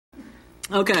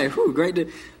Okay, great.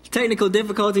 Technical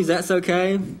difficulties, that's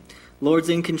okay. Lord's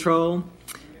in control.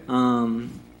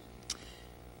 Continuing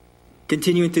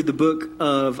through the book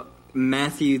of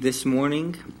Matthew this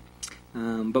morning.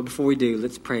 But before we do,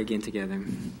 let's pray again together.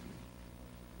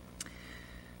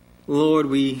 Lord,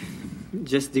 we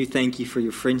just do thank you for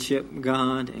your friendship,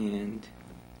 God, and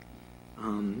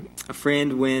a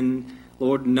friend when,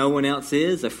 Lord, no one else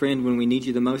is, a friend when we need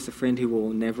you the most, a friend who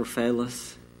will never fail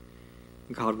us.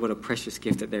 God, what a precious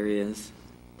gift that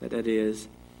that is.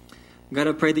 God,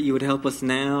 I pray that you would help us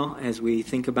now as we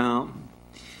think about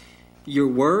your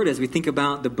word, as we think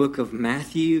about the book of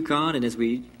Matthew, God, and as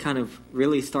we kind of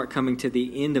really start coming to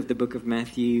the end of the book of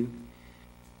Matthew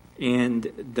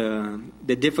and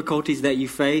the difficulties that you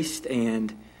faced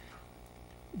and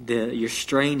your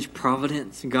strange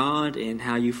providence, God, and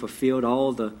how you fulfilled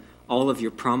all of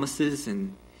your promises,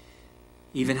 and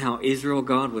even how Israel,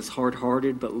 God, was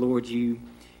hard-hearted, but Lord, you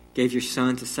gave your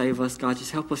son to save us. God,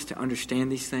 just help us to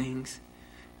understand these things.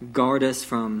 Guard us,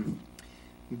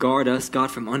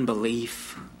 God, from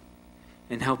unbelief,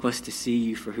 and help us to see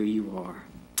you for who you are.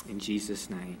 In Jesus'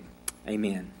 name,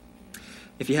 amen.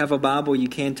 If you have a Bible, you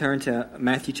can turn to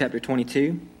Matthew chapter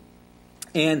 22.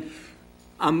 And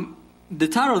the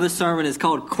title of this sermon is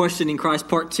called Questioning Christ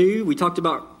Part 2. We talked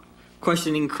about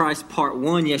Questioning Christ Part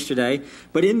 1 yesterday.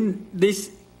 But in these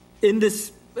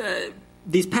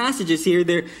passages here,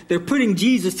 they're putting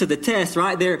Jesus to the test,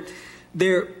 right?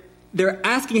 They're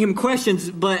asking him questions,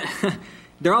 but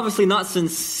they're obviously not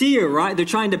sincere, right? They're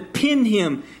trying to pin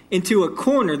him into a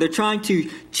corner. They're trying to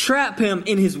trap him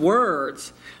in his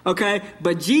words, okay?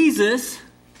 But Jesus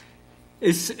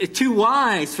is too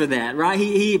wise for that, right?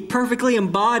 He perfectly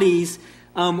embodies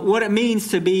what it means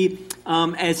to be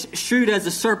as shrewd as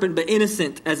a serpent, but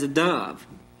innocent as a dove.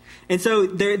 And so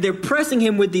they're pressing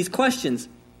him with these questions.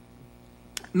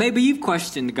 Maybe you've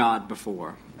questioned God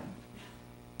before.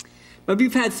 Maybe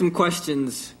you've had some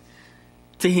questions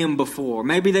to him before.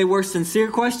 Maybe they were sincere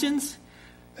questions.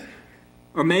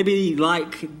 Or maybe,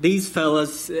 like these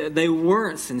fellas, they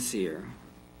weren't sincere.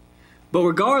 But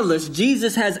regardless,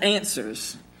 Jesus has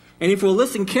answers. And if we'll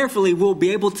listen carefully, we'll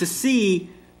be able to see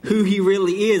who he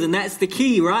really is. And that's the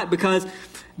key, right? Because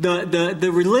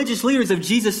the religious leaders of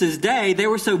Jesus' day, they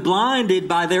were so blinded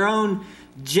by their own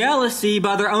jealousy,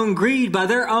 by their own greed, by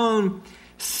their own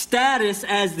status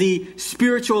as the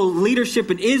spiritual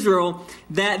leadership in Israel,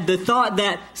 that the thought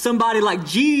that somebody like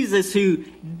Jesus, who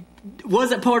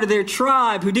wasn't part of their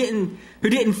tribe, who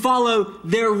didn't follow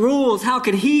their rules, how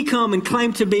could he come and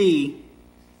claim to be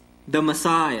the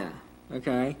Messiah?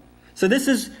 Okay, so this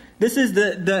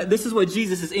is what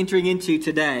Jesus is entering into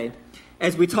today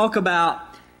as we talk about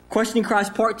Questioning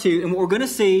Christ Part 2. And what we're going to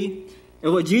see,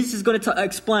 and what Jesus is going to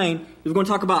explain, is we're going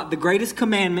to talk about the greatest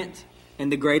commandment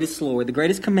and the greatest Lord. The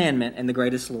greatest commandment and the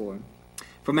greatest Lord.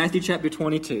 From Matthew chapter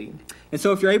 22. And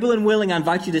so if you're able and willing, I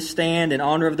invite you to stand in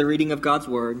honor of the reading of God's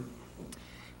Word.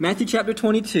 Matthew chapter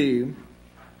 22,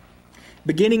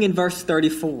 beginning in verse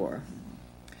 34.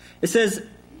 It says,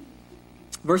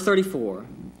 verse 34,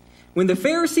 when the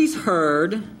Pharisees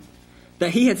heard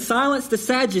that he had silenced the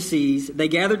Sadducees, they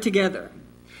gathered together.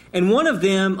 And one of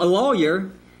them, a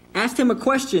lawyer, asked him a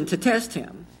question to test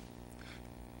him.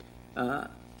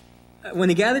 When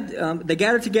they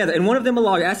gathered together, and one of them, a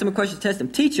lawyer, asked him a question to test him.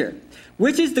 Teacher,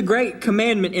 which is the great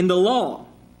commandment in the law?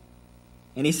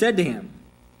 And he said to him,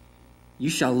 you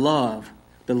shall love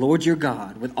the Lord your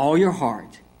God with all your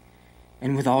heart,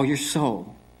 and with all your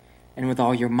soul, and with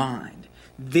all your mind.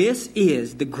 This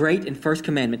is the great and first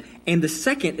commandment, and the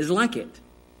second is like it.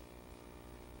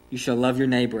 You shall love your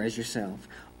neighbor as yourself.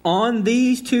 On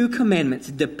these two commandments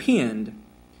depend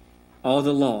all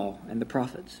the law and the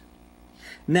prophets.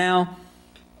 Now,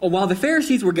 while the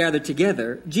Pharisees were gathered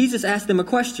together, Jesus asked them a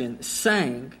question,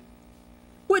 saying,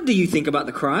 what do you think about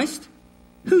the Christ?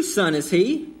 Whose son is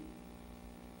he?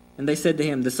 And they said to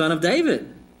him, the son of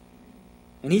David.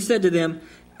 And he said to them,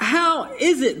 how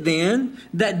is it then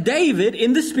that David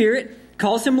in the Spirit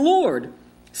calls him Lord,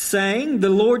 saying, the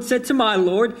Lord said to my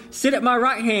Lord, sit at my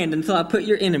right hand until I put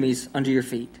your enemies under your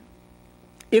feet.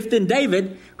 If then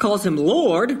David calls him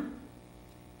Lord,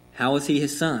 how is he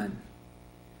his son?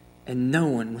 And no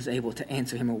one was able to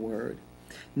answer him a word.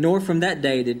 Nor from that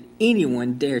day did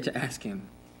anyone dare to ask him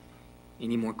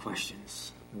any more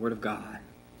questions. The word of God.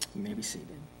 You may be seated.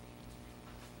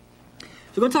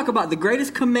 So we're going to talk about the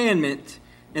greatest commandment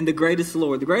and the greatest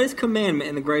Lord. The greatest commandment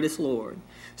and the greatest Lord.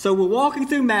 So we're walking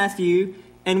through Matthew,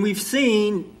 and we've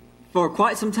seen for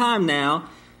quite some time now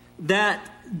that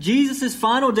Jesus'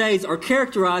 final days are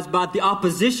characterized by the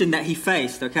opposition that he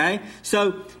faced, okay?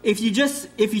 So if you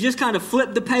just kind of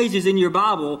flip the pages in your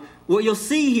Bible, what you'll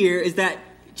see here is that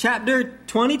chapter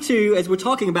 22, as we're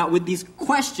talking about with these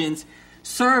questions,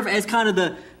 serve as kind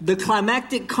of the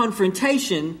climactic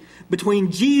confrontation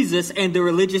between Jesus and the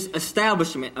religious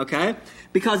establishment, okay?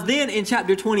 Because then in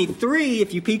chapter 23,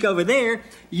 if you peek over there,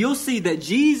 you'll see that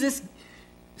Jesus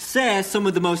says some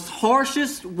of the most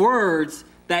harshest words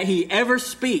that he ever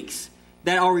speaks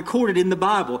that are recorded in the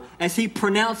Bible as he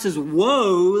pronounces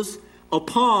woes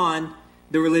upon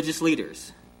the religious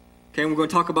leaders. Okay, and we're going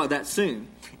to talk about that soon.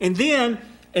 And then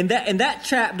in that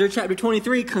chapter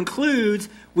 23, concludes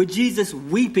with Jesus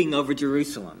weeping over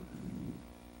Jerusalem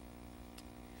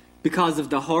because of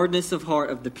the hardness of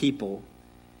heart of the people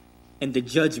and the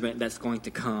judgment that's going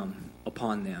to come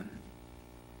upon them.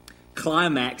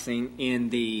 Climaxing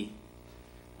in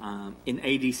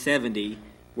AD 70,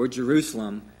 where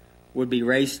Jerusalem would be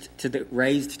razed to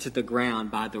the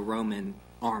ground by the Roman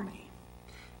army.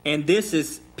 And this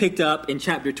is picked up in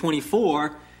chapter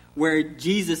 24, where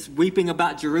Jesus, weeping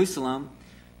about Jerusalem,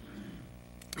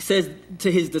 says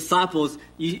to his disciples,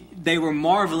 they were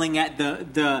marveling at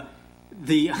the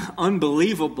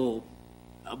unbelievable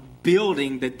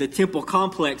building, the temple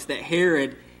complex that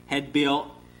Herod had built.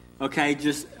 Okay,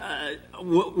 just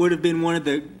what would have been one of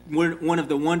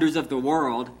the wonders of the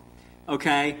world.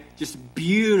 Okay, just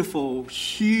beautiful,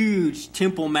 huge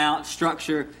Temple Mount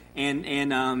structure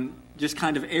and just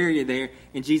kind of area there.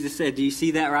 And Jesus said, "Do you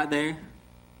see that right there?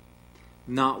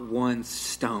 Not one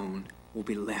stone will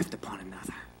be left upon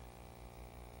another."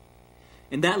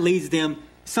 And that leads them,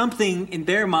 something in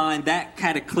their mind that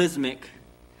cataclysmic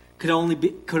could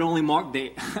only mark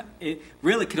the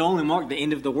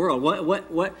end of the world.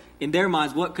 What in their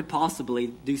minds, what could possibly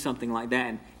do something like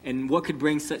that, and what could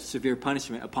bring such severe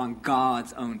punishment upon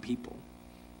God's own people?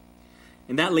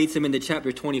 And that leads him into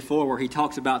chapter 24, where he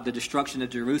talks about the destruction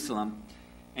of Jerusalem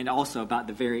and also about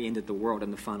the very end of the world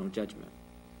and the final judgment.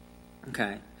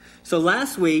 Okay, so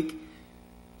last week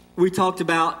we talked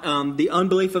about the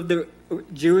unbelief of the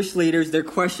Jewish leaders. They're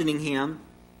questioning him.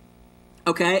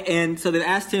 Okay, and so they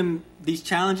asked him these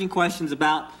challenging questions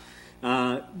about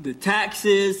the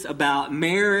taxes, about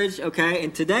marriage, okay?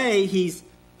 And today he's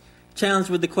challenged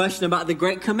with the question about the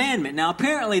great commandment. Now,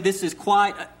 apparently this was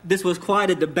quite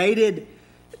a debated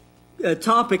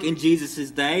topic in Jesus'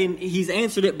 day, and he's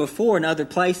answered it before in other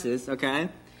places, okay?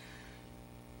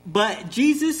 But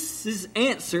Jesus'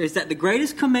 answer is that the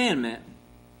greatest commandment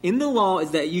in the law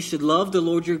is that you should love the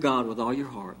Lord your God with all your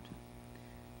heart,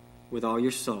 with all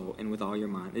your soul, and with all your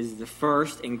mind. This is the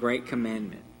first and great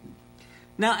commandment.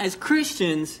 Now, as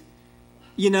Christians,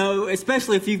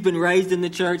 especially if you've been raised in the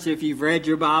church, if you've read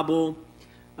your Bible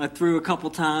through a couple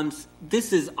times,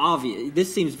 this is obvious.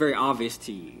 This seems very obvious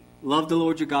to you. Love the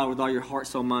Lord your God with all your heart,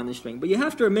 soul, mind, and strength. But you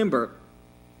have to remember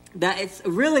that it's a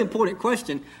really important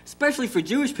question, especially for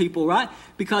Jewish people, right?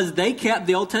 Because they kept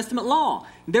the Old Testament law.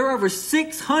 There are over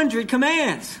 600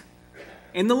 commands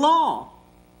in the law.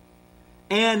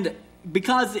 And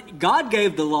because God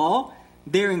gave the law,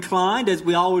 they're inclined, as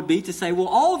we all would be, to say, well,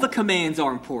 all the commands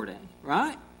are important,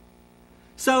 right?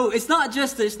 So it's not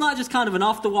just kind of an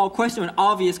off-the-wall question, an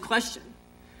obvious question.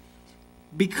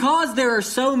 Because there are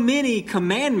so many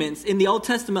commandments in the Old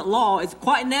Testament law, it's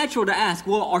quite natural to ask,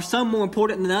 well, are some more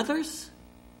important than others?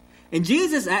 And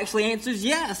Jesus actually answers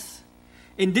yes.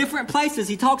 In different places,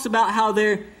 he talks about how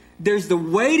there's the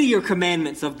weightier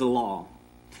commandments of the law.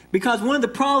 Because one of the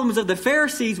problems of the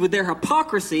Pharisees with their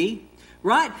hypocrisy,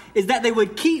 right, is that they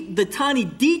would keep the tiny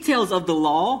details of the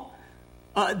law,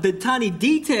 and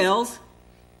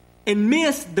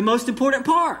miss the most important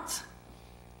parts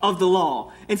of the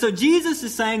law. And so Jesus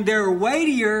is saying there are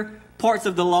weightier parts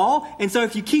of the law, and so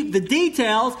if you keep the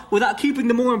details without keeping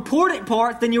the more important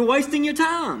parts, then you're wasting your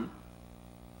time.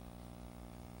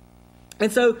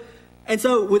 And so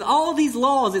with all these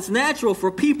laws, it's natural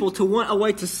for people to want a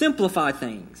way to simplify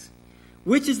things.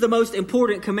 Which is the most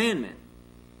important commandment?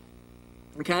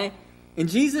 Okay? And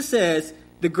Jesus says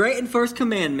the great and first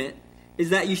commandment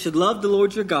is that you should love the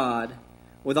Lord your God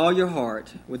with all your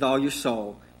heart, with all your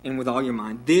soul, and with all your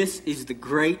mind. This is the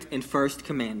great and first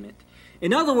commandment.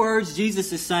 In other words,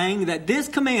 Jesus is saying that this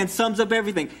command sums up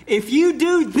everything. If you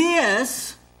do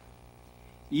this,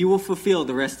 you will fulfill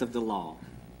the rest of the law.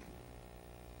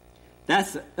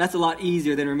 That's a lot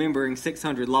easier than remembering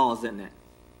 600 laws, isn't it?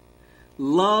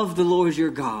 Love the Lord your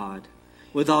God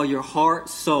with all your heart,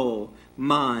 soul,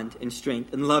 mind, and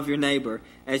strength, and love your neighbor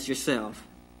as yourself.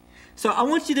 So I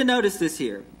want you to notice this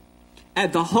here.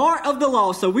 At the heart of the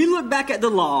law, so we look back at the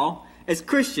law as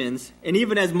Christians, and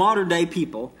even as modern day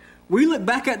people, we look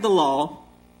back at the law,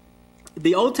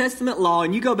 the Old Testament law,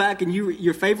 and you go back and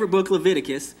your favorite book,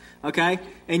 Leviticus, okay,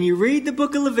 and you read the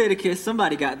book of Leviticus,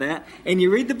 somebody got that, and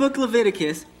you read the book of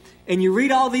Leviticus, and you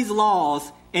read all these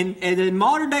laws, and in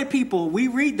modern day people, we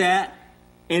read that,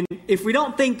 and if we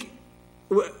don't think,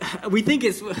 we think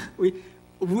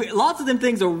lots of them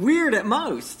things are weird at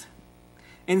most.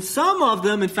 And some of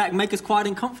them, in fact, make us quite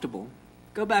uncomfortable.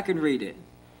 Go back and read it.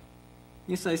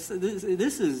 You say,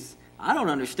 this is, I don't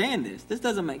understand this. This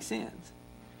doesn't make sense.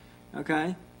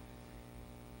 Okay?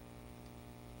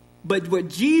 But what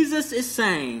Jesus is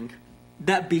saying,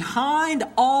 that behind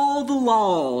all the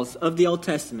laws of the Old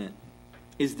Testament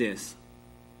is this: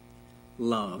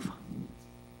 love.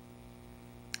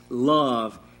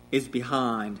 Love is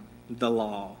behind the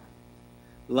law.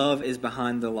 Love is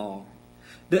behind the law.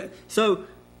 So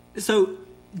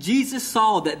Jesus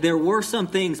saw that there were some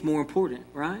things more important,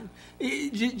 right?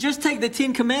 Just take the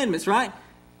 10 Commandments, right?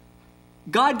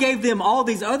 God gave them all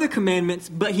these other commandments,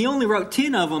 but he only wrote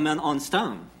 10 of them on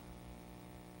stone,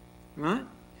 right?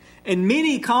 And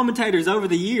many commentators over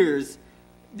the years,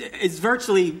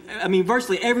 virtually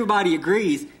everybody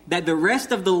agrees that the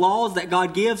rest of the laws that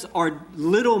God gives are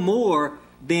little more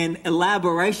than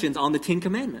elaborations on the 10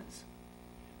 Commandments.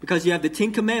 Because you have the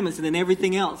 10 Commandments and then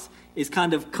everything else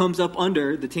comes up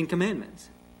under the 10 Commandments.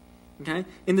 Okay?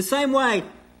 In the same way,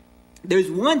 there's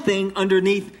one thing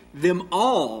underneath them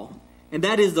all, and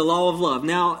that is the law of love.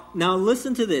 Now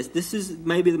listen to this. This is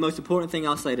maybe the most important thing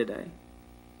I'll say today.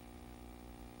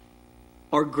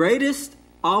 Our greatest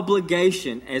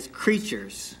obligation as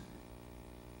creatures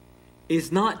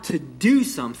is not to do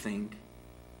something,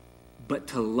 but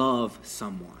to love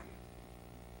someone.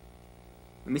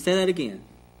 Let me say that again.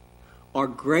 Our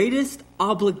greatest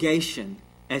obligation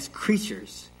as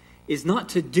creatures is not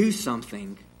to do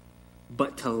something,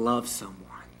 but to love someone.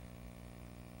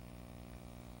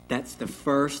 That's the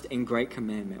first and great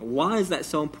commandment. Why is that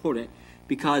so important?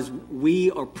 Because we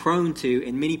are prone to,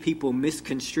 and many people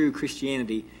misconstrue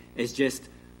Christianity as just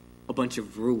a bunch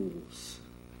of rules.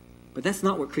 But that's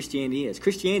not what Christianity is.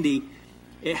 Christianity,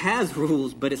 it has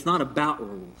rules, but it's not about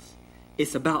rules.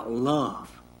 It's about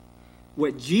love.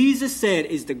 What Jesus said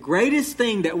is the greatest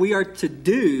thing that we are to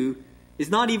do is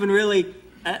not even really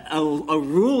a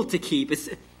rule to keep.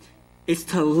 It's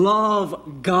to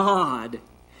love God.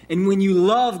 And when you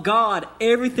love God,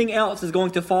 everything else is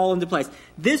going to fall into place.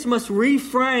 This must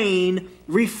reframe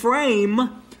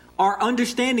our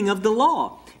understanding of the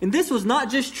law. And this was not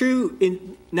just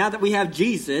true now that we have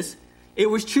Jesus. It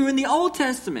was true in the Old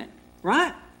Testament,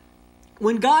 right?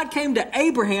 When God came to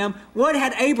Abraham, what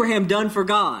had Abraham done for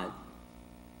God?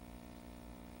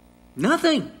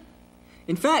 Nothing.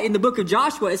 In fact, in the book of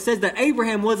Joshua, it says that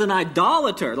Abraham was an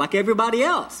idolater like everybody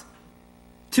else.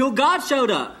 Till God showed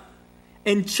up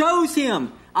and chose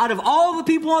him. Out of all the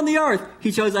people on the earth,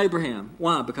 he chose Abraham.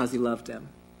 Why? Because he loved him.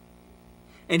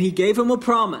 And he gave him a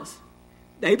promise.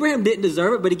 Abraham didn't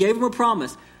deserve it, but he gave him a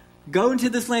promise. Go into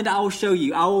this land I will show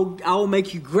you. I will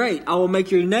make you great. I will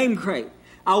make your name great.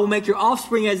 I will make your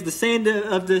offspring as the sand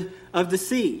of the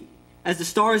sea, as the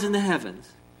stars in the heavens.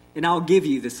 And I'll give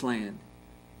you this land.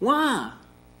 Why?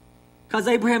 Because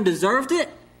Abraham deserved it?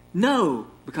 No,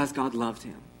 because God loved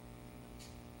him.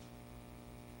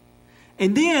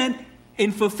 And then,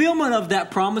 in fulfillment of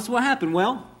that promise, what happened?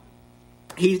 Well,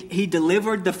 he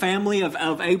delivered the family of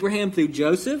Abraham through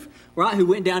Joseph, right, who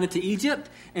went down into Egypt.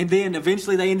 And then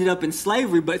eventually they ended up in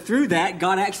slavery. But through that,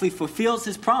 God actually fulfills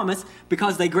his promise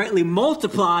because they greatly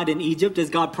multiplied in Egypt as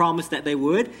God promised that they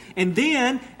would. And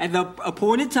then, at the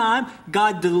appointed time,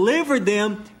 God delivered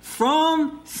them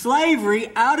from slavery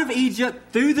out of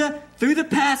Egypt through the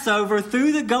Passover,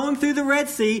 going through the Red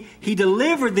Sea. He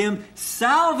delivered them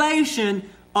salvation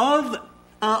of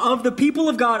the people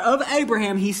of God, of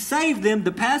Abraham. He saved them.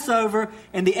 The Passover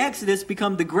and the Exodus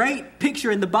become the great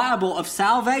picture in the Bible of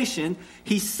salvation.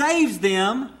 He saves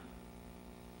them,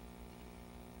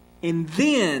 and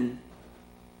then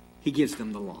he gives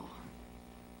them the law.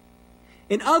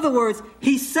 In other words,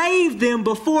 he saved them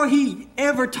before he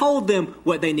ever told them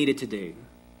what they needed to do.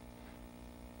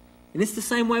 And it's the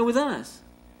same way with us.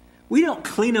 We don't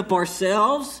clean up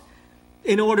ourselves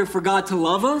in order for God to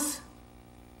love us.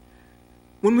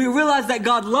 When we realize that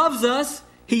God loves us,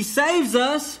 he saves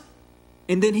us,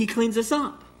 and then he cleans us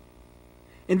up.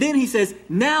 And then he says,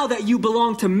 now that you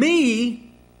belong to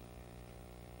me,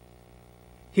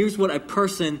 here's what a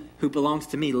person who belongs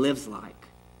to me lives like.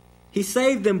 He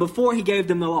saved them before he gave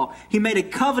them the law. He made a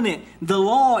covenant. The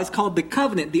law is called the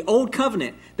covenant, the old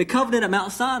covenant, the covenant at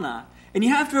Mount Sinai. And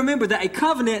you have to remember that a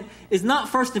covenant is not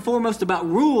first and foremost about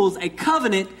rules. A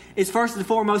covenant is first and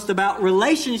foremost about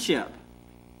relationship,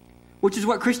 which is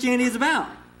what Christianity is about.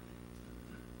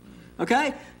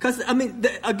 Okay? Because,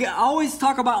 again, I always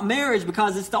talk about marriage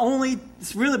because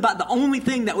it's really about the only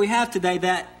thing that we have today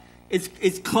that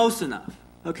is close enough.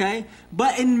 Okay?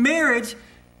 But in marriage,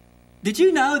 did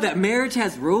you know that marriage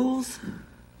has rules?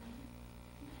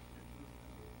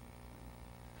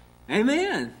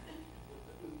 Amen.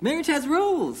 Marriage has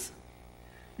rules.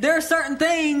 There are certain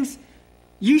things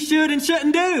you should and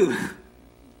shouldn't do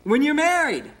when you're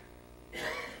married.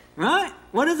 Right?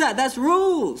 What is that? That's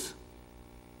rules.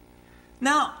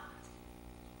 Now,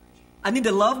 I need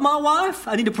to love my wife.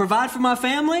 I need to provide for my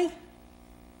family.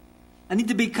 I need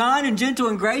to be kind and gentle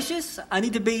and gracious. I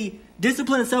need to be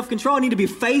disciplined and self-control. I need to be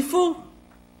faithful.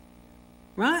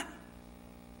 Right?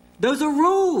 Those are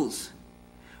rules.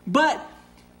 But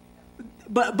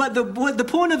the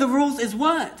point of the rules is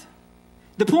what?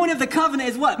 The point of the covenant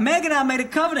is what? Meg and I made a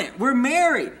covenant. We're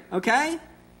married, okay?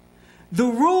 The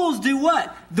rules do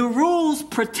what? The rules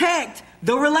protect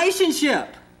the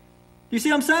relationship. You see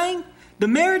what I'm saying? The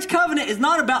marriage covenant is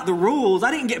not about the rules.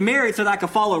 I didn't get married so that I could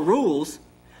follow rules.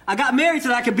 I got married so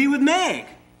that I could be with Meg.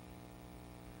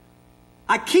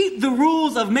 I keep the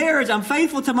rules of marriage. I'm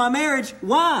faithful to my marriage.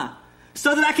 Why?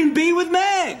 So that I can be with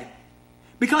Meg.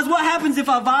 Because what happens if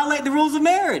I violate the rules of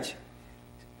marriage?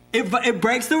 It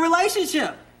breaks the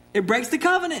relationship. It breaks the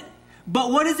covenant.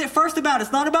 But what is it first about?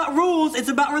 It's not about rules. It's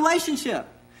about relationship.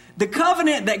 The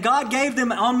covenant that God gave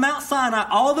them on Mount Sinai,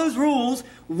 all those rules,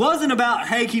 wasn't about,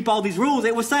 hey, keep all these rules.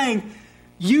 It was saying,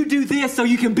 you do this so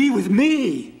you can be with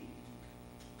me.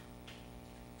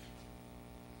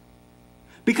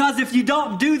 Because if you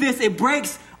don't do this, it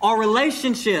breaks our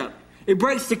relationship. It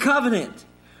breaks the covenant.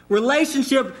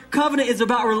 Covenant is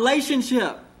about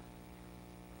relationship.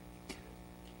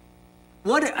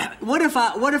 What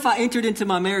if I entered into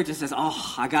my marriage and says,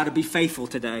 oh, I got to be faithful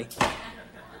today.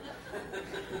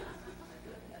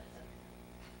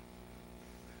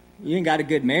 You ain't got a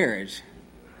good marriage.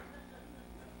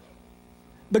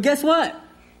 But guess what?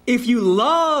 If you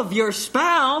love your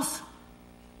spouse,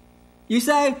 you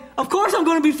say, of course I'm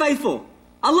going to be faithful.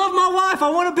 I love my wife.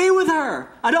 I want to be with her.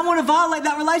 I don't want to violate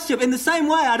that relationship. In the same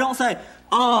way, I don't say,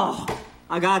 oh,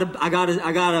 I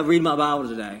gotta read my Bible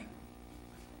today.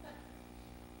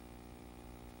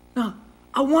 No,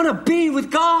 I want to be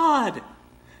with God.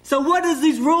 So what does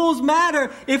these rules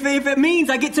matter if it means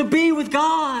I get to be with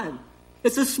God?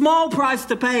 It's a small price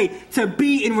to pay to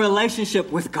be in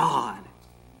relationship with God.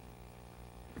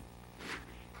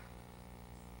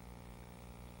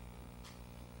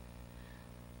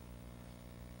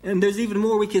 And there's even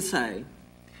more we could say.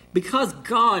 Because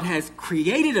God has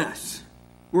created us,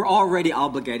 we're already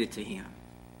obligated to Him.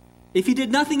 If He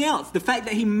did nothing else, the fact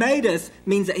that He made us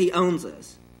means that He owns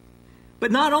us.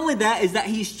 But not only that, is that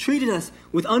He's treated us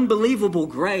with unbelievable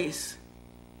grace.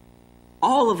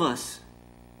 All of us.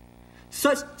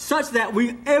 Such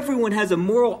that everyone has a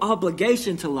moral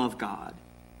obligation to love God.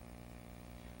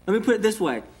 Let me put it this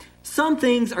way. Some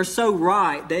things are so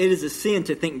right that it is a sin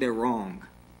to think they're wrong.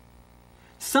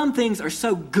 Some things are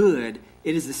so good,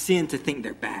 it is a sin to think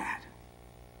they're bad.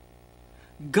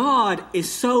 God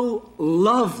is so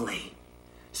lovely,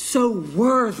 so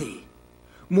worthy,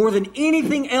 more than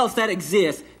anything else that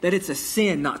exists, that it's a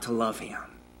sin not to love Him.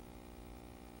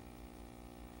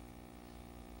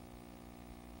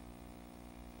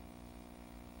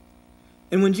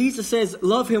 And when Jesus says,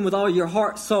 love Him with all your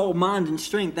heart, soul, mind, and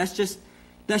strength, that's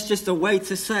just a way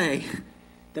to say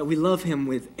that we love Him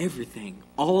with everything,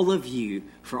 all of you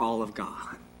for all of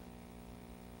God.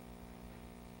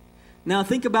 Now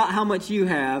think about how much you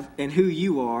have and who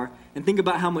you are, and think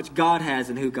about how much God has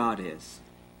and who God is.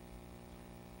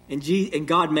 And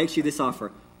God makes you this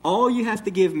offer. All you have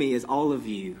to give me is all of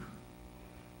you,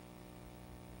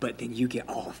 but then you get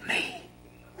all of me.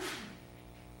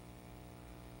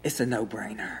 It's a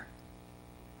no-brainer.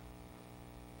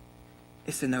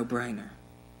 It's a no-brainer.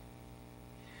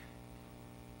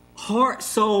 Heart,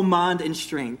 soul, mind, and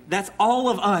strength. That's all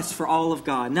of us for all of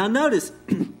God. Now notice,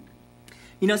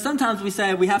 sometimes we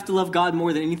say we have to love God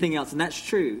more than anything else, and that's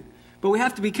true. But we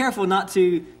have to be careful not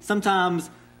to,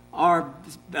 sometimes our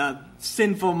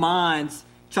sinful minds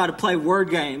try to play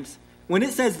word games. When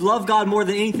it says love God more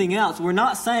than anything else, we're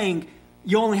not saying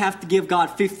you only have to give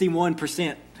God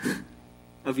 51%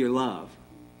 of your love.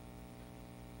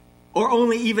 Or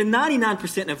only even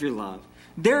 99% of your love.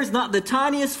 There is not the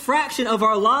tiniest fraction of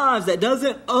our lives that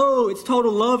doesn't owe its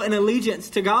total love and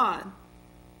allegiance to God.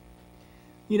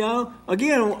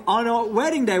 Again, on a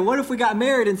wedding day, what if we got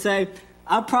married and say,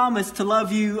 I promise to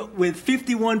love you with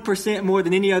 51% more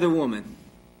than any other woman?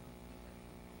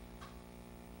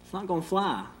 It's not going to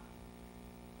fly.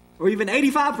 Or even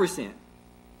 85%.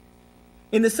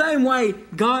 In the same way,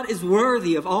 God is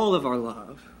worthy of all of our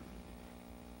love.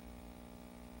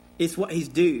 It's what he's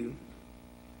due.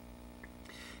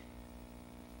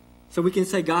 So we can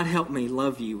say, God, help me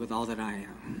love you with all that I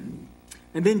am.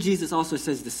 And then Jesus also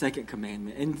says the second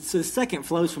commandment. And so the second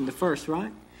flows from the first,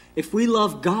 right? If we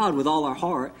love God with all our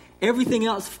heart, everything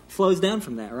else flows down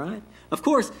from that, right? Of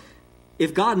course,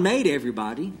 if God made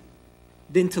everybody,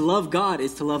 then to love God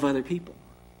is to love other people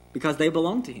because they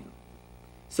belong to him.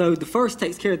 So the first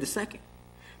takes care of the second.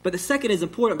 But the second is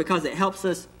important because it helps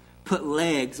us put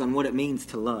legs on what it means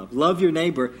to love. Love your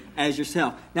neighbor as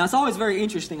yourself. Now, it's always very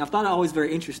interesting. I've thought it always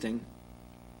very interesting.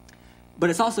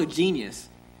 But it's also genius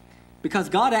because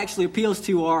God actually appeals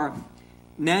to our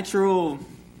natural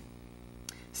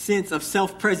sense of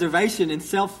self-preservation and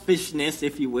selfishness,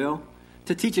 if you will,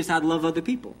 to teach us how to love other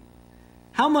people.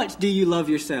 How much do you love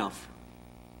yourself?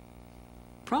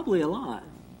 Probably a lot.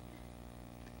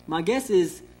 My guess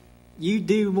is you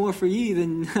do more for you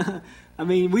than, I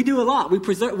mean, we do a lot.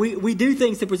 We do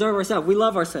things to preserve ourselves. We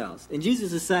love ourselves. And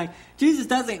Jesus is saying, Jesus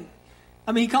doesn't,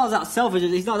 I mean, he calls out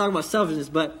selfishness. He's not talking about selfishness,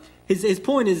 but his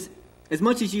point is, as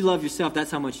much as you love yourself,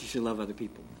 that's how much you should love other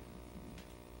people.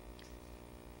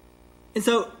 And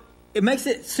so it makes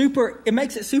it super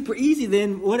easy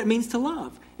then what it means to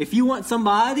love. If you want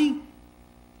somebody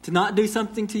to not do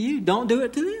something to you, don't do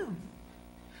it to them.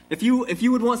 If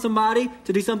you would want somebody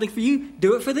to do something for you,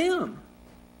 do it for them.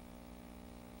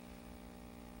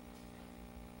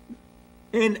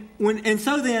 And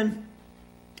so then,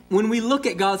 when we look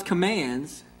at God's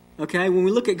commands, okay, they're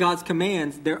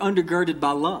undergirded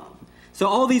by love. So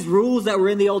all these rules that were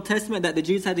in the Old Testament that the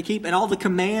Jews had to keep, and all the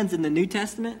commands in the New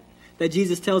Testament that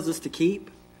Jesus tells us to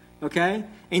keep, okay,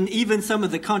 and even some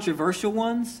of the controversial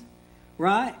ones,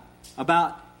 right,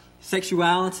 about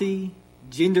sexuality,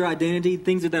 gender identity,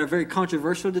 things that are very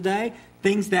controversial today,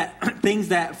 things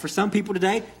that for some people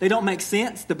today, they don't make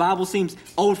sense. The Bible seems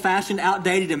old-fashioned,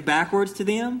 outdated, and backwards to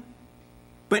them.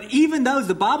 But even those,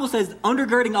 the Bible says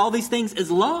undergirding all these things is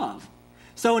love.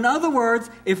 So in other words,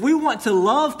 if we want to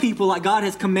love people like God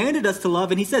has commanded us to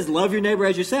love, and he says love your neighbor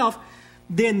as yourself,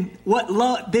 then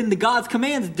the God's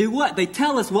commands do what? They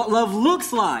tell us what love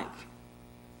looks like.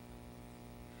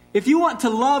 If you want to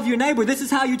love your neighbor, this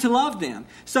is how you're to love them.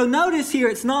 So notice here,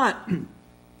 it's not.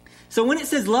 So when it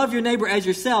says love your neighbor as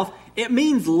yourself, it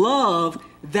means love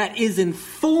that is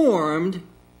informed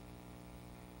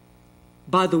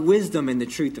by the wisdom and the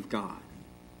truth of God.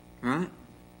 Right?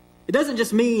 It doesn't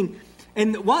just mean,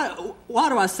 and why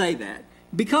do I say that?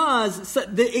 Because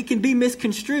it can be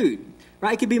misconstrued.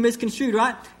 Right? It can be misconstrued,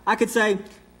 right? I could say,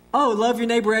 oh, love your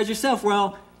neighbor as yourself.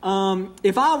 Well,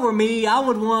 if I were me, I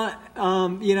would want,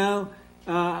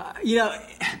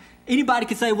 anybody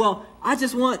could say, well, I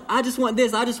just want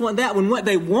this, I just want that, when what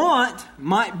they want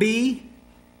might be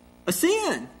a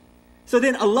sin. So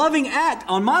then a loving act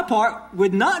on my part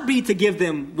would not be to give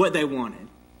them what they wanted,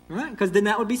 right? Because then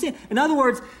that would be sin. In other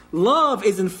words, love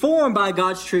is informed by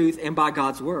God's truth and by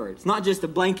God's word. It's not just a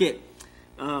blanket,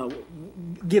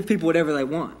 give people whatever they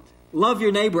want. Love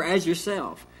your neighbor as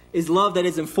yourself is love that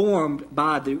is informed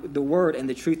by the word and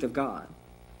the truth of God.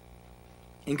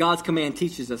 And God's command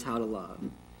teaches us how to love.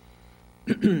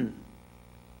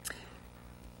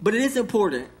 But it is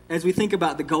important, as we think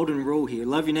about the golden rule here,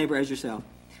 love your neighbor as yourself.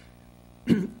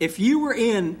 If you were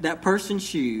in that person's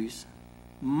shoes,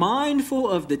 mindful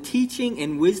of the teaching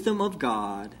and wisdom of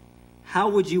God, how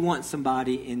would you want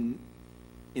somebody in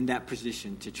that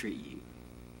position to treat you?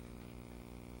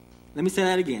 Let me say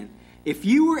that again. If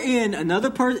you were in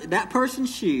that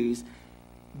person's shoes,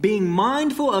 being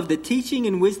mindful of the teaching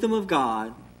and wisdom of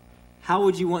God, how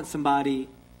would you want somebody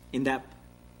in that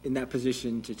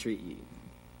position to treat you?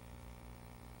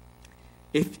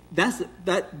 If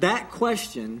that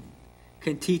question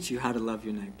can teach you how to love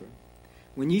your neighbor.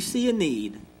 When you see a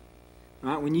need,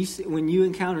 right? When you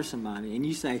encounter somebody and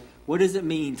you say, "What does it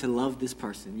mean to love this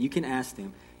person?" You can ask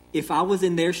them, "If I was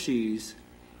in their shoes,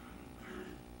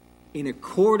 in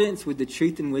accordance with the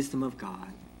truth and wisdom of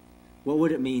God, what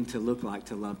would it mean to look like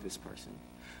to love this person?"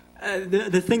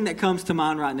 The thing that comes to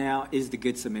mind right now is the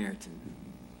Good Samaritan.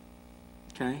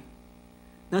 Okay?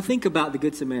 Now think about the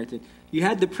Good Samaritan. You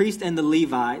had the priest and the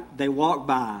Levite. They walked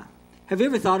by. Have you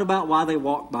ever thought about why they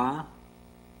walked by?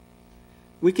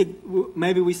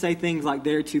 Maybe we say things like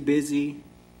they're too busy.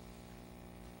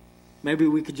 Maybe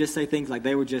we could just say things like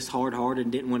they were just hard-hearted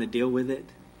and didn't want to deal with it.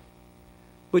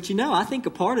 But I think a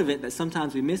part of it that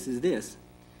sometimes we miss is this.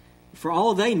 For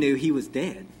all they knew, he was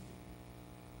dead.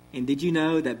 And did you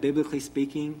know that biblically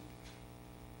speaking,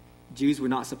 Jews were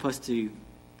not supposed to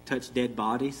touch dead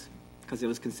bodies because it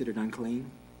was considered unclean?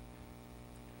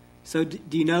 So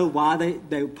do you know why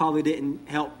they probably didn't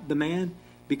help the man?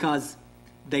 Because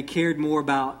they cared more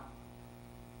about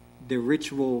their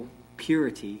ritual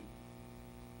purity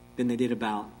than they did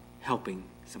about helping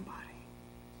somebody.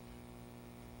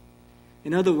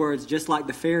 In other words, just like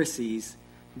the Pharisees,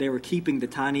 they were keeping the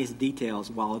tiniest details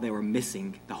while they were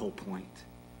missing the whole point.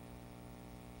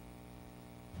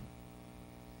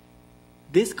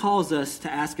 This calls us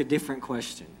to ask a different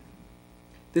question.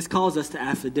 This calls us to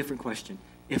ask a different question.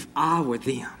 If I were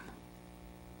them,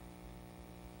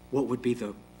 what would be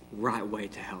the right way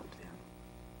to help them?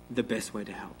 The best way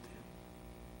to help them?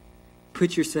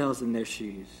 Put yourselves in their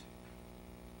shoes.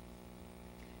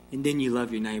 And then you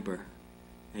love your neighbor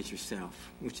as yourself,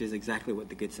 which is exactly what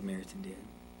the Good Samaritan did.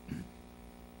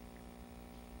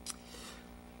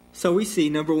 So we see,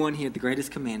 number one here, the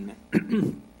greatest commandment.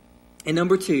 And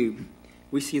number two,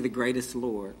 we see the greatest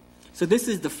Lord. So this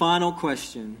is the final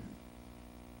question.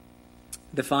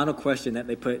 The final question that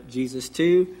they put Jesus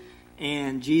to.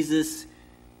 And Jesus,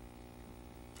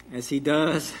 as he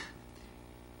does,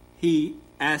 he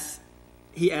asks,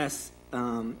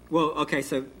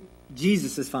 so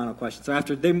Jesus' final question. So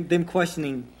after them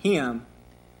questioning him,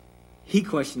 he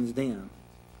questions them.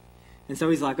 And so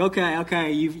he's like,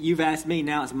 okay, you've asked me,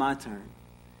 now it's my turn.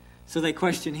 So they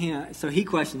question him. So he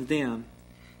questions them.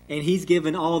 And he's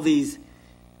given all these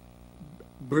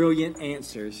brilliant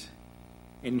answers.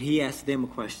 And he asks them a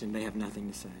question. They have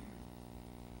nothing to say.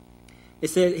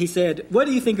 He said, what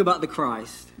do you think about the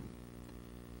Christ?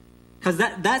 Because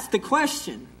that's the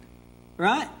question,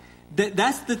 right?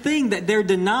 That's the thing that they're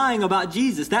denying about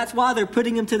Jesus. That's why they're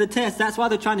putting him to the test. That's why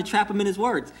they're trying to trap him in his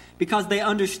words. Because they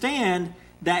understand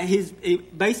that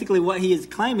basically what he is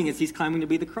claiming is he's claiming to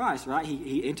be the Christ, right?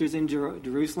 He enters in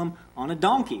Jerusalem on a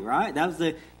donkey, right?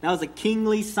 That was a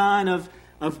kingly sign of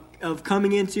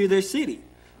coming into their city,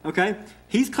 okay?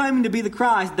 He's claiming to be the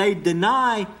Christ. They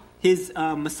deny his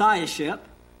messiahship,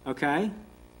 okay?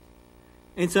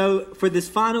 And so for this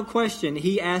final question,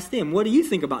 he asked them, what do you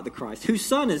think about the Christ? Whose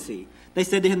son is he? They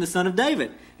said to him, the son of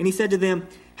David. And he said to them,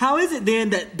 how is it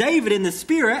then that David in the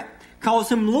Spirit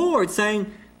calls him Lord,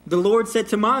 saying, the Lord said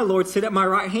to my Lord, sit at my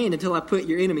right hand until I put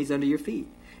your enemies under your feet.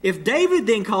 If David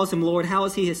then calls him Lord, how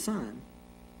is he his son?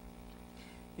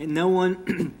 And no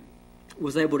one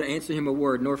was able to answer him a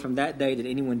word, nor from that day did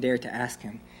anyone dare to ask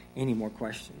him any more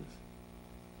questions.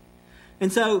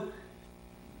 And so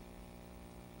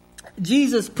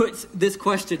Jesus puts this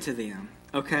question to them,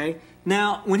 okay?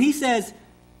 Now, when he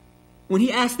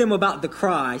asks them about the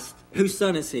Christ, whose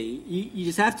son is he? You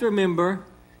just have to remember,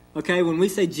 okay, when we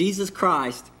say Jesus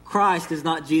Christ, Christ is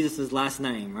not Jesus' last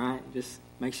name, right? Just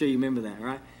make sure you remember that,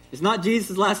 right? It's not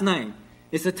Jesus' last name.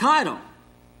 It's a title.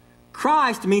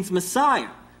 Christ means Messiah.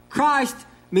 Christ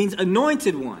means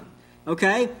anointed one,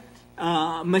 okay?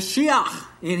 Mashiach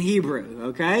in Hebrew,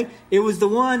 okay? It was the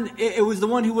one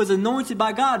who was anointed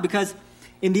by God, because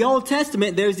in the Old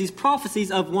Testament there's these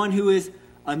prophecies of one who is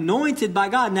anointed by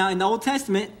God. Now in the Old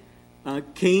Testament,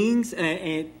 kings,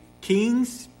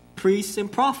 priests,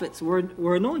 and prophets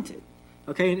were anointed,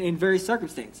 okay, in various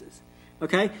circumstances,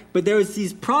 okay? But there was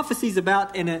these prophecies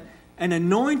about an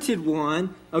anointed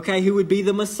one, okay, who would be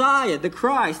the Messiah, the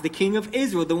Christ, the King of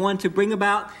Israel, the one to bring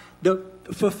about the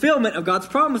fulfillment of God's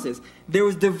promises. There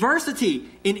was diversity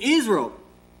in Israel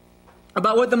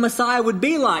about what the Messiah would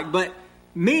be like, but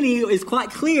it's quite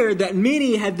clear that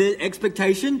many had the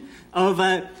expectation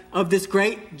of this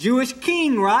great Jewish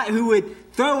king, right, who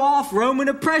would throw off Roman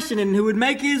oppression and who would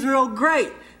make Israel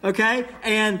great, okay,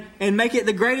 and make it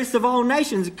the greatest of all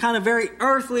nations. Kind of very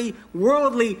earthly,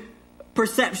 worldly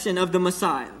perception of the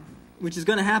Messiah, which is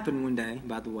going to happen one day,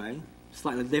 by the way,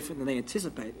 slightly different than they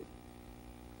anticipated.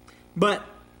 But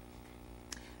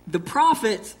the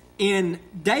prophets in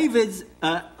David's,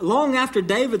 long after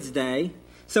David's day,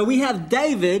 so we have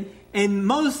David, and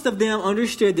most of them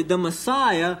understood that the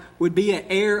Messiah would be an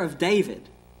heir of David,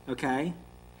 okay?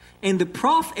 And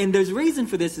there's reason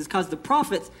for this is because the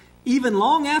prophets, even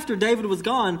long after David was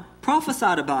gone,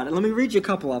 prophesied about it. Let me read you a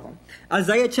couple of them.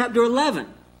 Isaiah chapter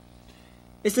 11.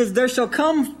 It says, there shall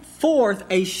come forth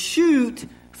a shoot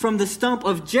from the stump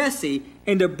of Jesse,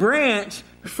 and a branch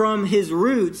from his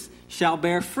roots shall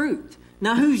bear fruit.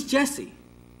 Now, who's Jesse?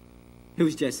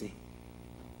 Who's Jesse?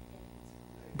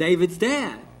 David's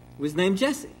dad was named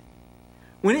Jesse.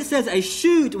 When it says a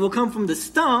shoot will come from the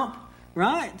stump,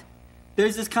 right?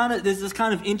 There's this kind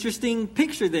of interesting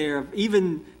picture there of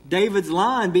even David's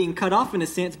line being cut off in a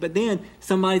sense, but then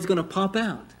somebody's going to pop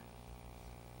out.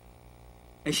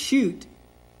 A shoot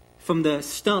from the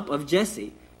stump of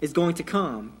Jesse is going to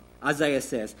come, Isaiah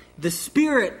says. The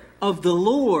Spirit of the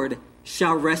Lord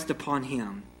shall rest upon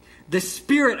him. the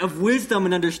spirit of wisdom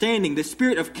and understanding, the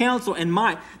spirit of counsel and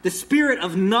might, the spirit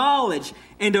of knowledge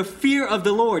and of fear of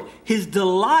the Lord. His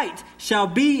delight shall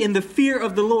be in the fear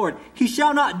of the Lord. He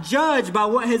shall not judge by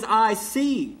what his eyes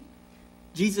see.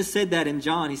 Jesus said that in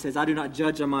John. He says, I do not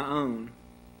judge on my own.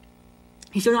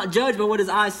 He shall not judge by what his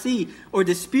eyes see, or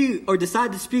dispute, or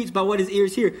decide disputes by what his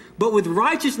ears hear. But with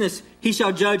righteousness he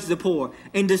shall judge the poor,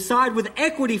 and decide with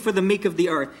equity for the meek of the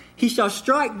earth. He shall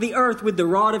strike the earth with the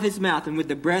rod of his mouth, and with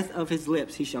the breath of his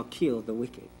lips he shall kill the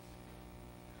wicked.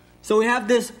 So we have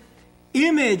this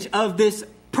image of this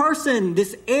person,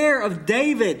 this heir of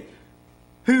David,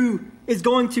 who is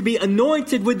going to be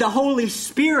anointed with the Holy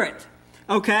Spirit.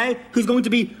 Okay? Who's going to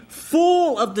be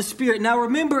full of the Spirit. Now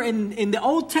remember, in the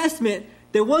Old Testament,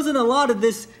 there wasn't a lot of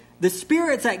this. The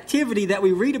Spirit's activity that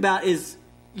we read about is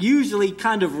usually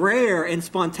kind of rare and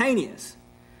spontaneous.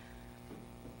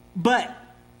 But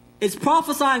it's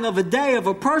prophesying of a day of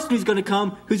a person who's going to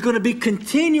come, who's going to be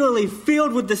continually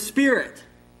filled with the Spirit.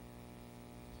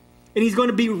 And he's going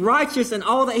to be righteous in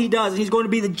all that he does. And he's going to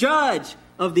be the judge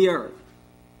of the earth.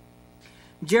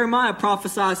 Jeremiah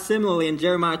prophesies similarly in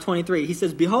Jeremiah 23. He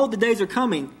says, behold, the days are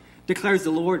coming, declares the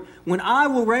Lord, when I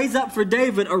will raise up for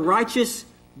David a righteous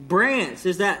branch.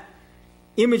 There's that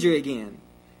imagery again.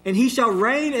 And he shall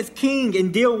reign as king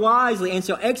and deal wisely, and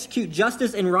shall execute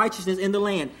justice and righteousness in the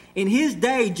land. In his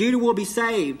day Judah will be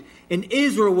saved, and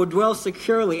Israel will dwell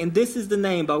securely. And this is the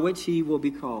name by which he will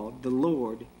be called. The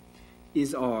Lord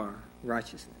is our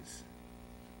righteousness.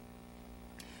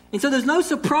 And so there's no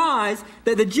surprise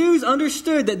that the Jews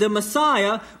understood that the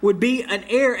Messiah would be an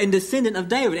heir and descendant of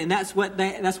David. And that's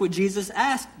what Jesus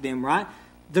asked them, right?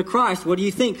 The Christ, what do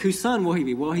you think? Whose son will he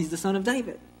be? Well, he's the son of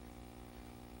David.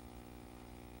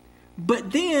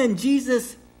 But then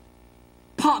Jesus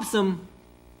pops them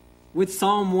with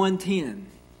Psalm 110.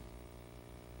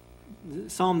 The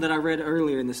psalm that I read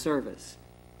earlier in the service.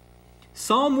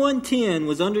 Psalm 110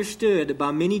 was understood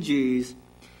by many Jews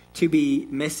to be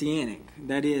messianic,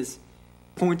 that is,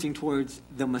 pointing towards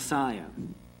the Messiah.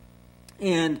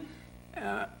 And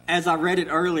as I read it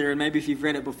earlier, and maybe if you've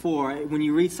read it before, when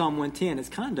you read Psalm 110, it's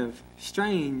kind of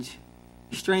strange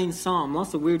psalm.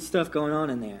 Lots of weird stuff going on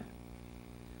in there.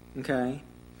 Okay?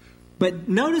 But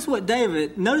notice what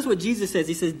Jesus says.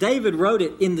 He says David wrote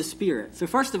it in the Spirit. So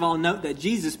first of all, note that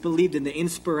Jesus believed in the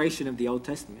inspiration of the Old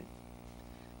Testament.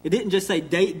 It didn't just say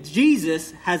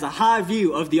Jesus has a high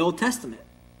view of the Old Testament.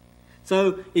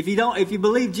 So if you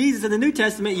believe Jesus in the New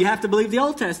Testament, you have to believe the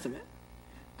Old Testament.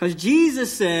 Because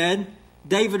Jesus said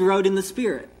David wrote in the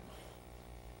Spirit.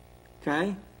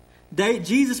 Okay?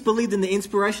 Jesus believed in the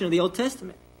inspiration of the Old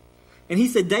Testament. And he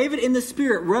said David in the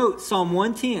Spirit wrote Psalm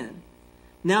 110.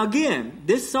 Now again,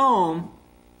 this psalm,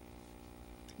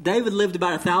 David lived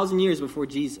about 1,000 years before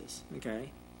Jesus.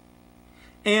 Okay?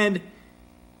 And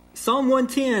Psalm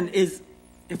 110 is,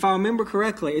 if I remember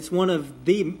correctly, it's one of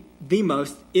the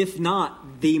most, if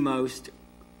not the most,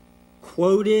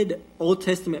 quoted Old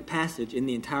Testament passage in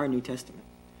the entire New Testament.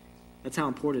 That's how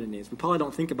important it is. We probably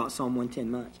don't think about Psalm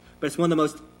 110 much, but it's one of the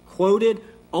most quoted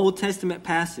Old Testament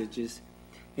passages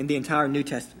in the entire New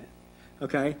Testament.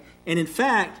 Okay? And in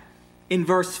fact, in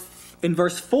verse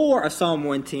 4 of Psalm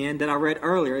 110 that I read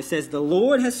earlier, it says, the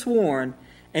Lord has sworn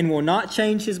and will not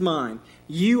change his mind.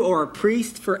 You are a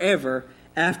priest forever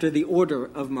after the order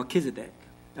of Melchizedek.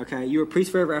 Okay, you're a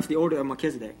priest forever after the order of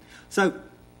Melchizedek. So,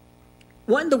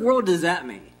 what in the world does that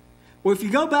mean? Well, if you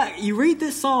go back, you read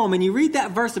this psalm and you read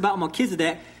that verse about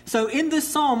Melchizedek. So, in this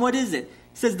psalm, what is it? It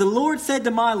says, the Lord said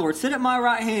to my Lord, sit at my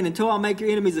right hand until I'll make your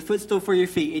enemies a footstool for your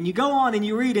feet. And you go on and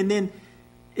you read, and then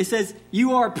it says,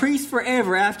 you are a priest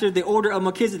forever after the order of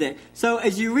Melchizedek. So,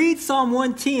 as you read Psalm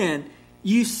 110,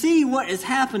 you see what is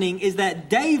happening is that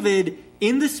David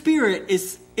in the Spirit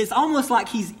it's almost like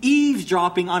he's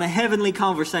eavesdropping on a heavenly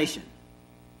conversation,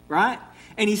 right?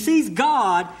 And he sees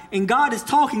God, and God is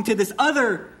talking to this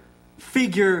other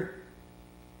figure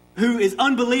who is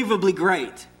unbelievably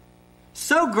great.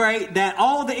 So great that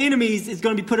all the enemies is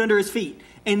going to be put under his feet.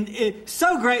 And it's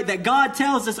so great that God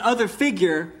tells this other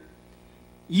figure,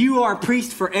 you are a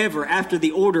priest forever after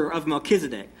the order of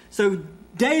Melchizedek. So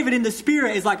David in the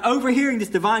Spirit is like overhearing this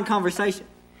divine conversation.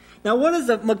 Now, what does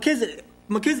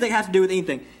Melchizedek have to do with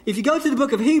anything? If you go to the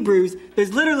book of Hebrews,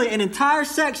 there's literally an entire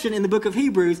section in the book of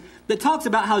Hebrews that talks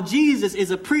about how Jesus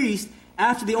is a priest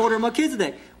after the order of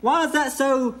Melchizedek. Why is that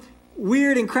so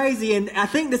weird and crazy? And I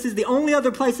think this is the only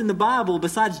other place in the Bible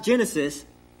besides Genesis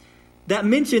that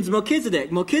mentions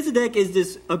Melchizedek. Melchizedek is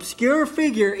this obscure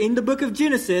figure in the book of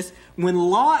Genesis. When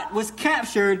Lot was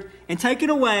captured and taken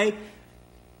away,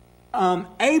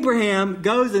 Abraham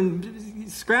goes and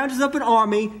scrounges up an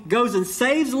army, goes and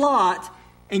saves Lot,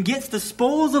 and gets the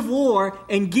spoils of war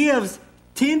and gives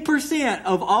 10%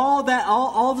 of all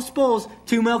the spoils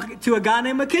to a guy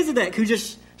named Melchizedek, who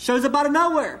just shows up out of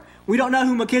nowhere. We don't know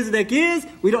who Melchizedek is.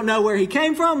 We don't know where he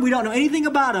came from. We don't know anything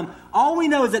about him. All we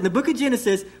know is that in the book of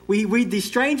Genesis, we read these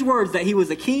strange words that he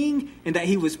was a king and that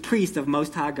he was priest of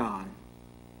Most High God.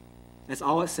 That's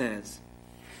all it says.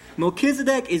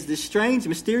 Melchizedek is this strange,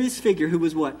 mysterious figure who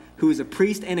was what? Who was a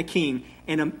priest and a king.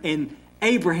 And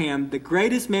Abraham, the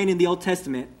greatest man in the Old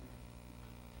Testament,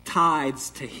 tithes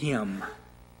to him.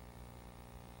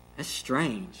 That's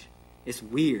strange. It's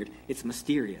weird. It's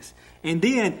mysterious. And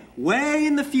then, way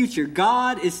in the future,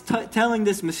 God is telling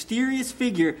this mysterious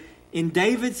figure in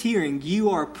David's hearing,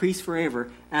 you are a priest forever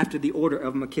after the order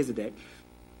of Melchizedek.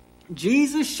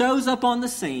 Jesus shows up on the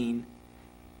scene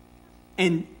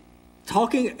and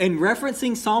talking and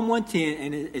referencing Psalm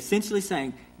 110 and essentially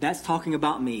saying, that's talking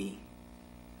about me.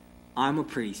 I'm a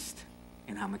priest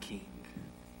and I'm a king.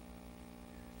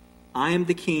 I am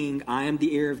the king, I am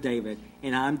the heir of David,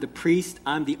 and I'm the priest,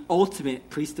 I'm the ultimate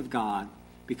priest of God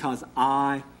because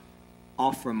I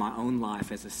offer my own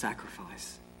life as a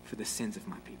sacrifice for the sins of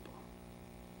my people.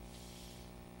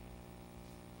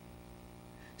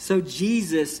 So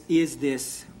Jesus is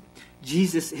this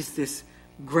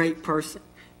great person.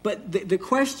 But the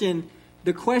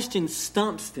question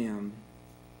stumps them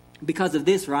because of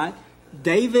this, right?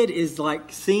 David is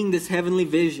like seeing this heavenly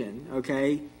vision,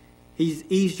 okay? He's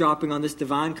eavesdropping on this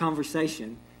divine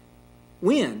conversation.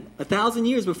 When? 1,000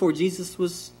 years before Jesus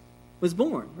was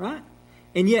born, right?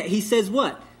 And yet he says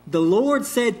what? The Lord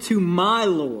said to my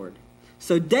Lord.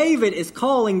 So David is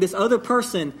calling this other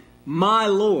person my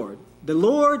Lord. The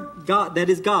Lord God, that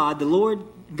is God, the Lord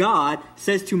God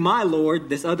says to my Lord,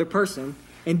 this other person,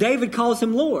 and David calls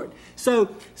him Lord. So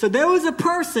there was a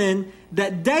person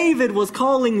that David was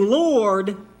calling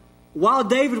Lord while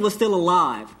David was still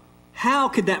alive. How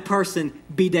could that person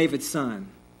be David's son?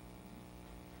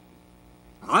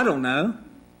 I don't know.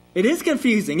 It is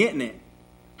confusing, isn't it?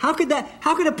 How could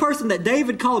a person that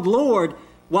David called Lord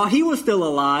while he was still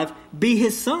alive be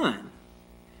his son?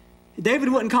 David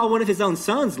wouldn't call one of his own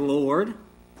sons Lord.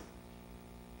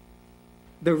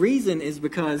 The reason is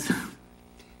because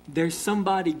there's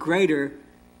somebody greater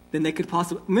than they could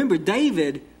possibly... Remember,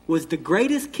 David was the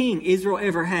greatest king Israel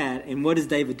ever had. And what does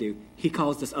David do? He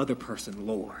calls this other person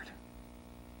Lord.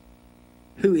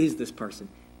 Who is this person?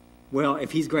 Well,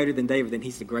 if he's greater than David, then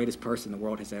he's the greatest person the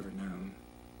world has ever known.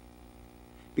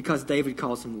 Because David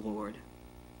calls him Lord.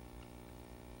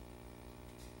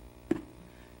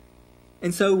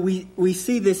 And so we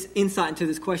see this insight into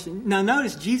this question. Now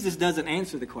notice Jesus doesn't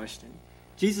answer the question.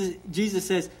 Jesus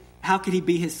says, how could he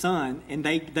be his son? And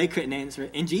they couldn't answer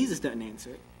it. And Jesus doesn't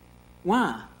answer it.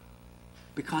 Why?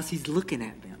 Because he's looking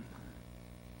at them.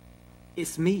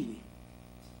 It's me.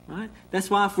 Right? That's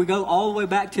why if we go all the way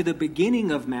back to the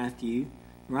beginning of Matthew,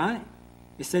 right?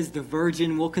 It says the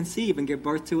virgin will conceive and give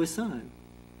birth to a son.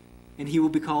 And he will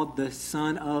be called the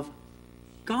Son of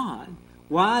God.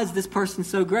 Why is this person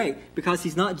so great? Because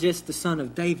he's not just the son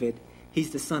of David, he's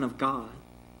the Son of God.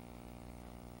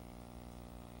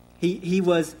 He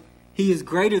is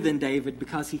greater than David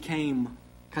because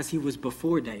he was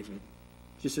before David.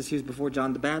 Just as he was before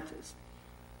John the Baptist.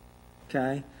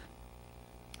 Okay?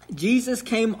 Jesus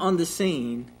came on the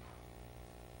scene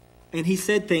and he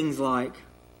said things like,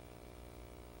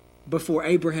 before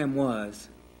Abraham was,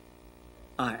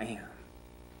 I am.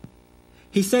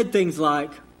 He said things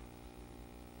like,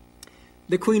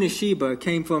 the Queen of Sheba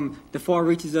came from the far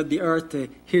reaches of the earth to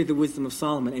hear the wisdom of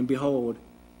Solomon, and behold,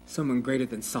 someone greater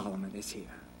than Solomon is here.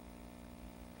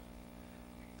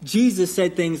 Jesus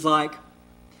said things like,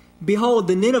 behold,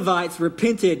 the Ninevites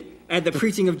repented at the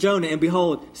preaching of Jonah, and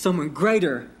behold, someone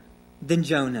greater than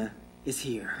Jonah is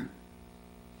here.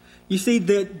 You see,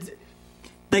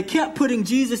 they kept putting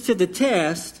Jesus to the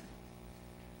test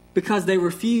because they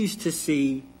refused to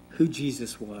see who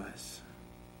Jesus was.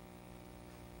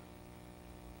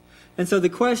 And so the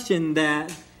question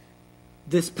that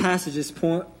this passage is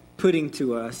putting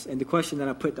to us, and the question that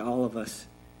I put to all of us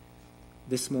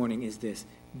this morning is this: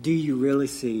 do you really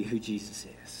see who Jesus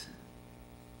is?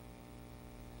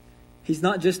 He's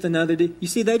not just another dude. You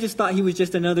see, they just thought he was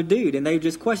just another dude, and they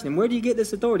just questioned him. Where do you get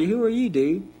this authority? Who are you,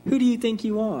 dude? Who do you think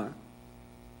you are?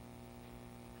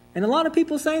 And a lot of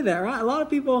people say that, right? A lot of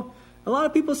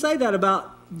people say that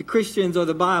about the Christians or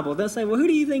the Bible. They'll say, well, who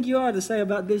do you think you are to say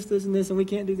about this, this, and this, and we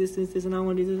can't do this, this, this, and I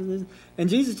want to do this, and this. And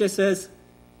Jesus just says,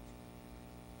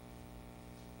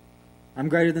 I'm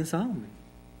greater than Solomon.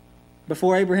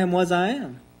 Before Abraham was, I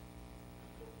am.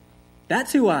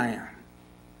 That's who I am.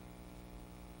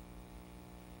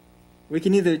 We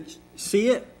can either see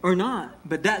it or not,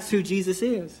 but that's who Jesus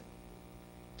is.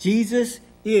 Jesus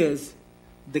is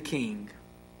the King.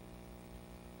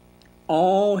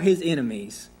 All his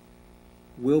enemies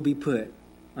will be put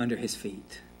under his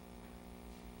feet.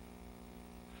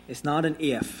 It's not an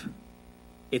if,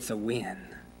 it's a when.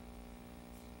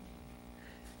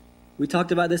 We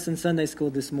talked about this in Sunday school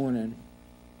this morning.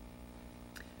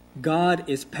 God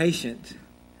is patient.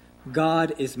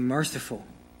 God is merciful.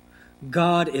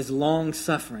 God is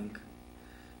long-suffering.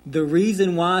 The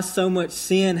reason why so much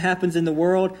sin happens in the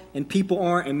world and people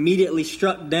aren't immediately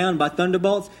struck down by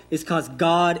thunderbolts is because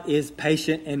God is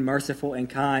patient and merciful and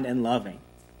kind and loving.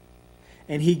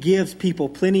 And he gives people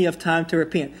plenty of time to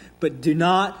repent. But do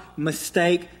not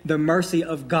mistake the mercy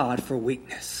of God for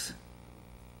weakness.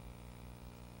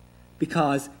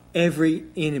 Because every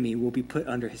enemy will be put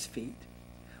under his feet.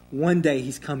 One day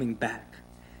he's coming back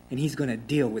and he's going to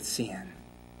deal with sin.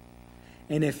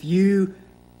 And if you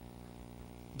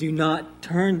do not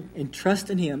turn and trust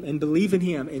in him and believe in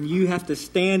him, and you have to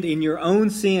stand in your own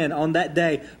sin on that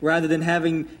day rather than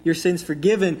having your sins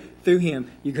forgiven through him,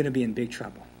 you're going to be in big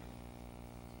trouble.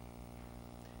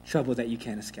 Trouble that you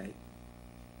can't escape.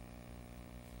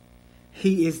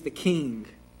 He is the King.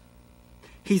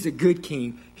 He's a good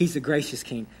king. He's a gracious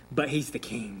king, but he's the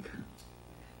King.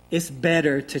 It's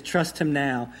better to trust him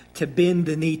now, to bend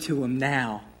the knee to him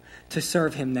now, to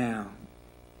serve him now,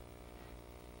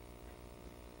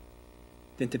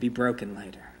 than to be broken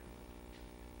later.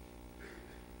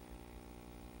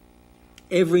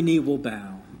 Every knee will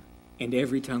bow and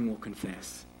every tongue will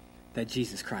confess that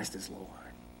Jesus Christ is Lord,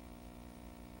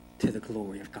 to the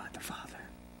glory of God the Father.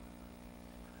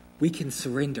 We can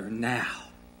surrender now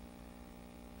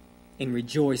and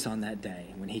rejoice on that day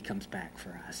when he comes back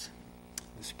for us.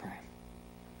 Let's pray.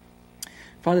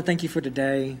 Father, thank you for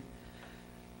today.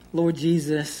 Lord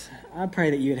Jesus, I pray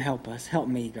that you would help us. Help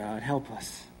me, God. Help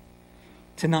us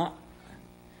to not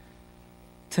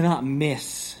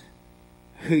miss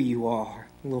who you are,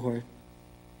 Lord.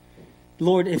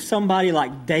 Lord, if somebody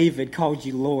like David called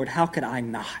you Lord, how could I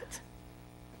not?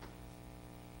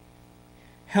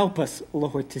 Help us,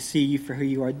 Lord, to see you for who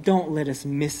you are. Don't let us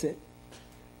miss it,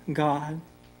 God.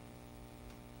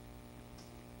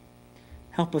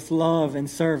 Help us love and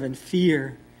serve and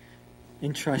fear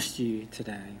and trust you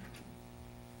today.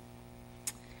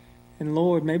 And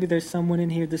Lord, maybe there's someone in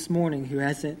here this morning who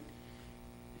hasn't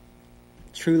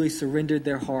truly surrendered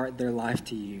their heart, their life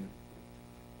to you.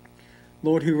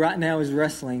 Lord, who right now is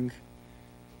wrestling,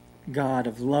 God,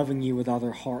 of loving you with all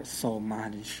their heart, soul,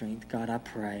 mind, and strength. God, I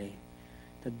pray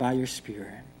that by your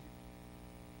Spirit,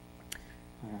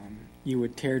 you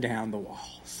would tear down the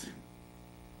walls,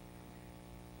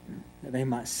 that they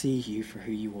might see you for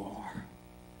who you are,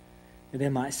 that they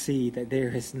might see that there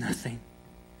is nothing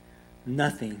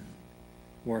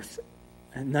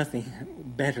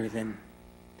better than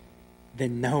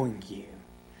knowing you.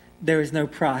 There is no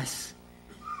price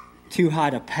too high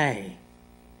to pay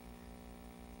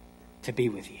to be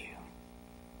with you.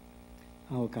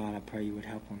 Oh God, I pray you would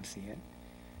help them see it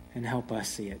and help us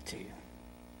see it too.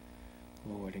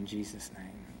 Lord, in Jesus'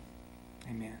 name,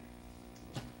 amen.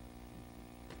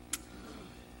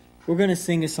 We're going to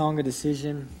sing a song of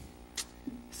decision.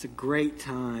 It's a great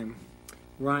time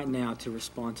right now to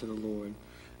respond to the Lord.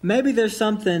 Maybe there's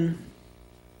something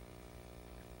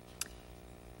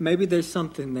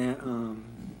that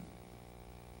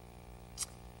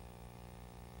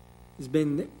has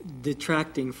been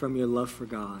detracting from your love for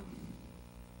God.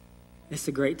 It's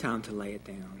a great time to lay it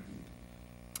down.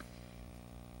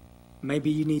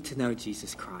 Maybe you need to know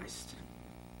Jesus Christ.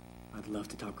 I'd love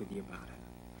to talk with you about it.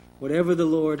 Whatever the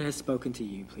Lord has spoken to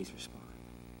you, please respond.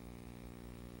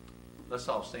 Let's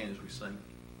all stand as we sing.